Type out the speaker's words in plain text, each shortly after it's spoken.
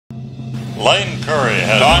Lane Curry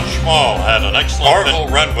had Don Schmall had an excellent Orville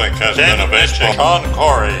Renwick has been a baseball. Sean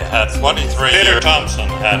Corey had 23 Peter Thompson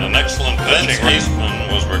had an excellent pitching.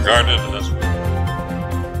 Eastman was regarded as.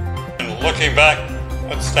 And looking back,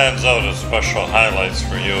 what stands out as special highlights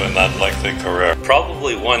for you in that lengthy career?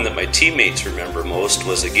 Probably one that my teammates remember most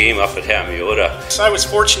was a game up at Hamiota. I was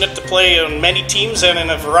fortunate to play on many teams and in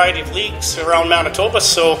a variety of leagues around Manitoba,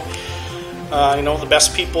 so the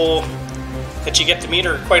best people that you get to meet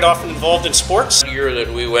are quite often involved in sports. The year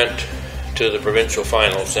that we went to the provincial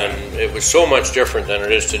finals, and it was so much different than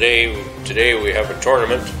it is today. Today we have a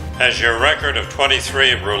tournament. Has your record of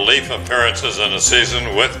 23 relief appearances in a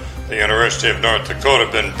season with the University of North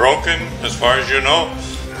Dakota been broken, as far as you know?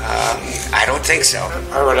 I don't think so.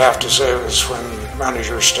 I would have to say it was when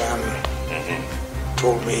manager Stan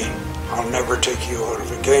told me, I'll never take you out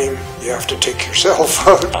of a game. You have to take yourself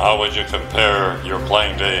out. How would you compare your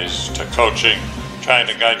playing days to coaching, trying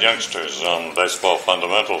to guide youngsters on baseball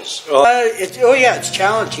fundamentals? It's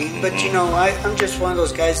challenging, but I'm just one of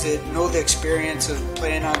those guys that know the experience of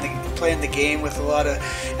playing the game with a lot of,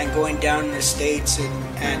 and going down in the States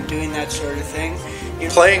and doing that sort of thing.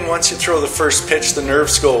 Playing, once you throw the first pitch, the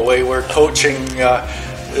nerves go away. Where coaching,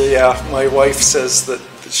 my wife says that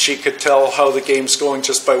she could tell how the game's going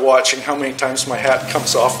just by watching how many times my hat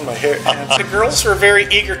comes off in my hair. The girls are very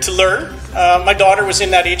eager to learn. My daughter was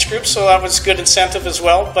in that age group, so that was good incentive as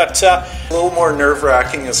well. But a little more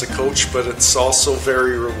nerve-wracking as a coach, but it's also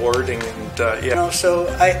very rewarding. And so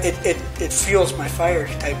it fuels my fire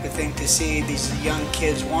type of thing to see these young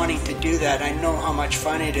kids wanting to do that. I know how much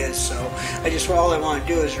fun it is, so all I want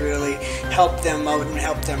to do is really help them out and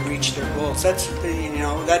help them reach their goals. That's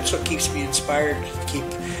what keeps me inspired to keep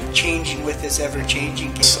changing with this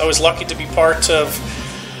ever-changing game. I was lucky to be part of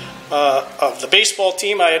the baseball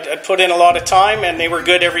team. I had put in a lot of time, and they were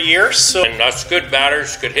good every year. So, and us good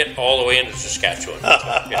batters could hit all the way into Saskatchewan.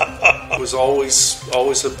 It was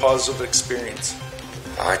always a positive experience.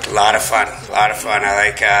 Oh, a lot of fun. I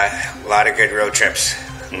like a lot of good road trips.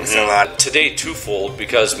 Today, twofold,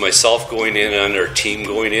 because myself going in and our team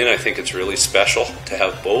going in, I think it's really special to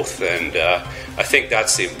have both, and I think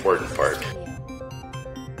that's the important part.